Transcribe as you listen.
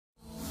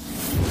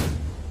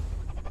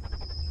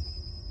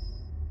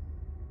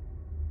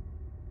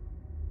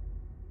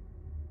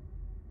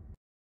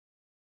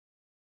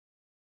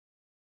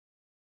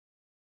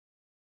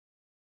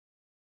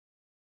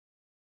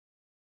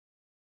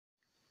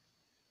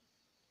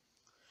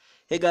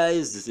Hey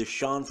guys, this is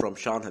Sean from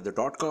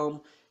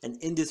SeanHeather.com,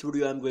 and in this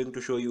video I'm going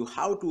to show you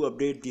how to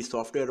update the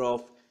software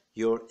of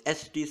your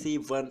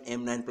HTC One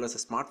M9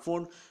 Plus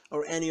smartphone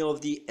or any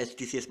of the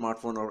HTC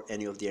smartphone or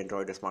any of the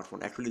Android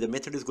smartphone. Actually the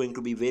method is going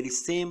to be very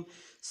same,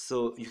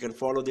 so you can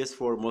follow this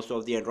for most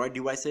of the Android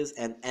devices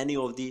and any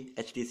of the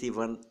HTC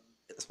One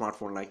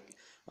smartphone like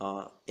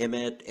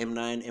M8,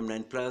 M9,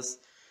 M9 Plus.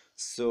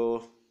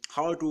 So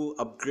how to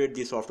upgrade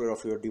the software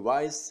of your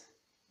device.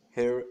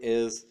 Here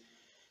is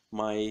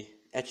my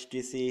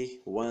HTC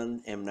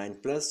One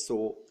M9 Plus.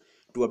 So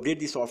to update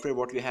the software,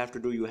 what you have to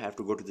do, you have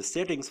to go to the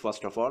settings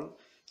first of all.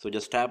 So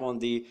just tap on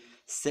the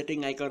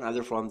setting icon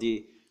either from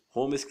the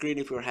home screen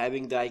if you're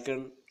having the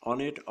icon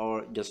on it,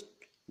 or just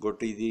go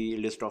to the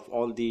list of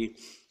all the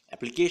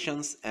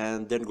applications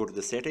and then go to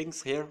the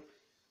settings here.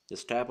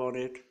 Just tap on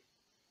it.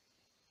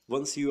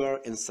 Once you are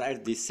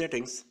inside the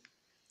settings,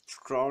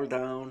 scroll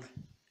down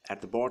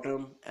at the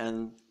bottom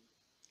and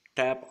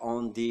tap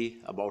on the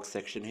about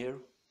section here.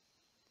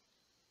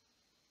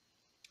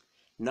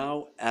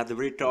 Now at the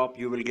very top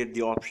you will get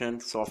the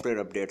option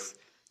software updates.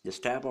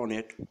 Just tap on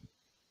it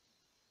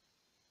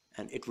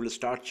and it will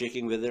start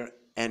checking whether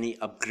any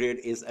upgrade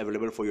is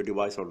available for your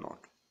device or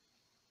not.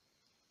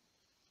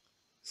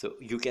 So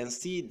you can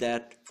see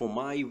that for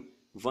my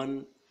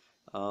One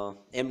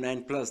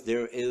M9 Plus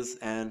there is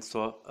an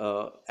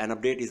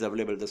update is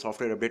available. The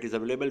software update is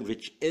available,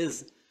 which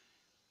is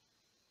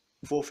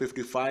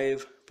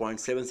 455.76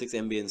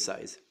 MB in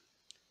size.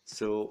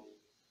 So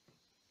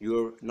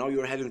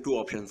you're having two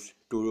options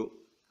to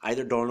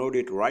either download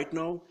it right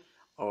now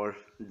or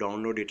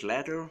download it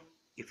later.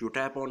 If you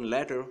tap on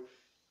later,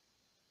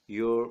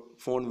 your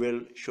phone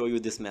will show you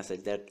this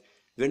message that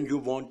when you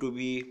want to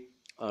be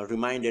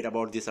reminded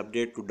about this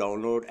update to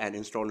download and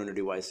install on your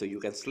device. So you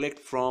can select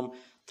from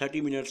 30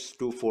 minutes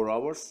to 4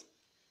 hours.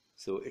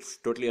 So it's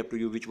totally up to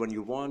you which one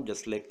you want.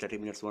 Just select 30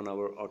 minutes, 1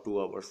 hour or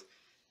 2 hours.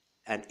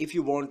 And if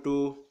you want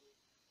to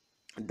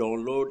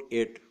download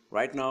it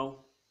right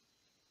now,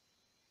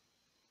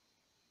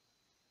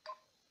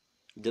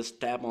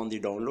 just tap on the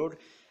download,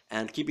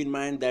 and keep in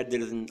mind that there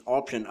is an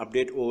option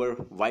update over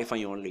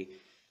Wi-Fi only.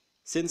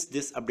 Since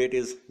this update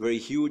is very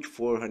huge,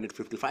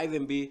 455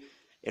 MB,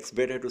 it's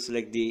better to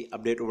select the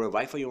update over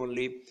Wi-Fi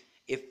only.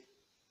 If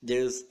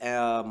there's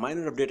a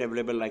minor update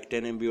available like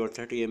 10 MB or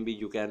 30 MB,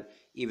 you can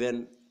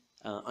even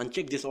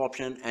uncheck this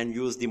option and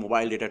use the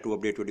mobile data to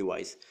update your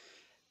device.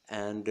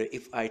 And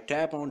if I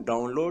tap on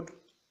download,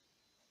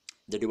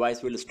 the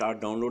device will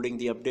start downloading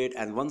the update,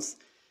 and once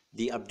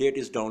the update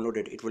is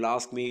downloaded, it will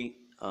ask me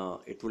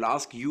it will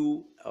ask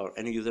you or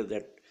any user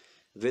that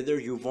whether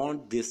you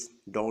want this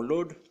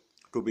download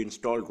to be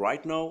installed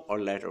right now or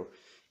later.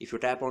 If you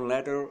tap on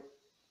later,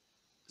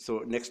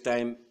 so next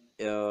time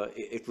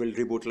it will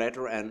reboot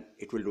later and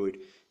it will do it.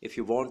 If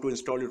you want to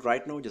install it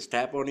right now, just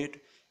tap on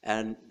it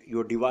and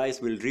your device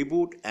will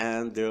reboot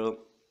and the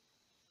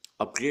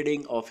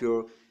upgrading of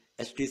your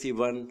HTC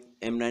One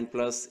M9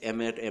 Plus,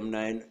 M8,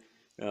 M9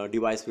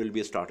 device will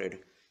be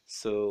started.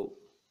 So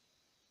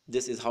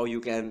this is how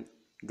you can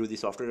do the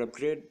software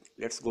upgrade.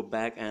 Let's go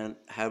back and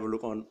have a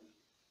look on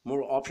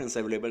more options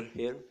available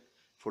here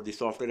for the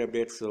software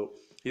update. So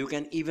you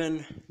can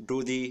even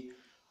do the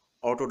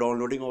auto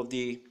downloading of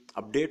the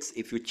updates.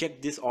 If you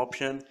check this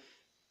option,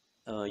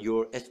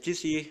 your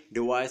HTC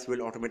device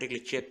will automatically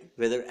check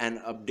whether an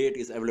update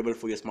is available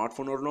for your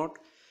smartphone or not,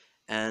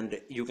 and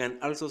you can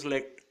also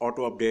select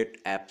auto update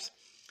apps.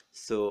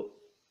 So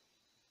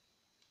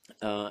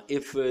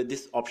if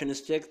this option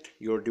is checked,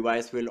 your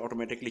device will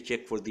automatically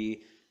check for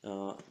the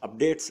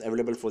updates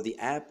available for the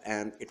app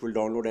and it will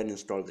download and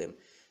install them.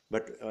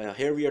 But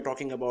here we are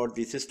talking about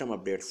the system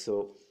updates.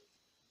 So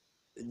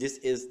this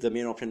is the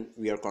main option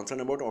we are concerned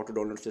about, auto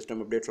download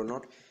system updates or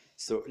not.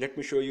 So let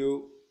me show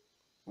you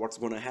what's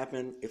going to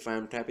happen if I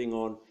am tapping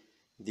on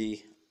the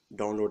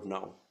download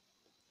now.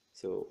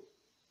 So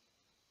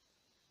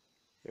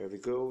here we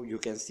go. You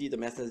can see the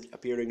message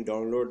appearing,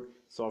 download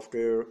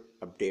software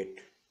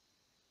update.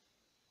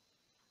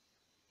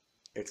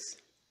 It's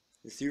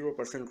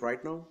 0%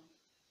 right now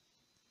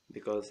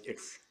because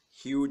it's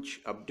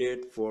huge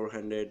update,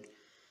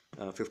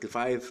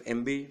 455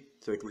 MB,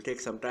 so it will take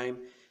some time.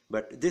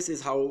 But this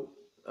is how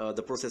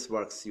the process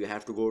works. You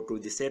have to go to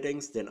the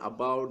settings, then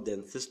about,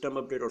 then system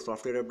update or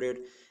software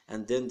update,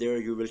 and then there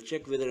you will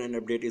check whether an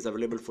update is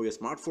available for your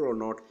smartphone or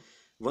not.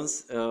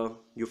 Once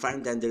you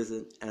find that there is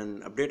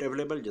an update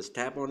available, just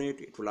tap on it.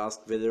 It will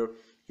ask whether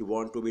you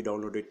want to be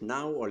downloaded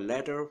now or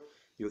later.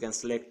 You can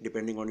select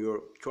depending on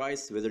your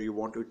choice whether you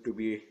want it to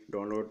be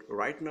downloaded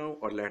right now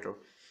or later.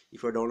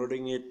 If you're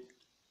downloading it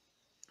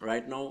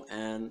right now,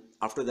 and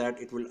after that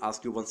it will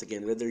ask you once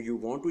again whether you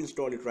want to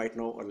install it right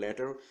now or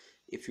later.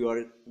 If you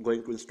are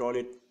going to install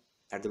it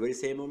at the very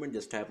same moment,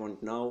 just tap on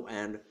it now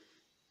and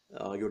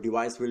your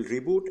device will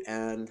reboot,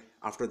 and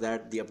after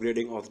that the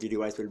upgrading of the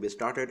device will be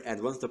started, and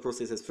once the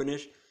process is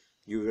finished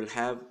you will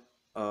have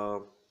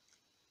a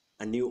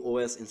new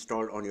OS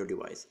installed on your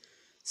device.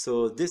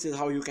 So this is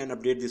how you can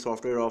update the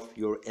software of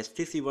your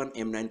HTC One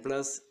M9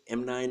 Plus,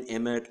 M9,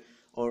 M8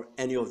 or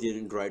any of the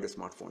Android or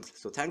smartphones.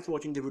 So thanks for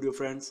watching the video,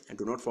 friends, and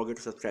do not forget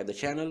to subscribe the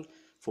channel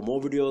for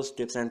more videos,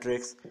 tips and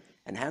tricks,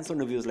 and hands-on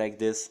reviews like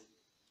this.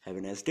 Have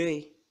a nice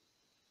day.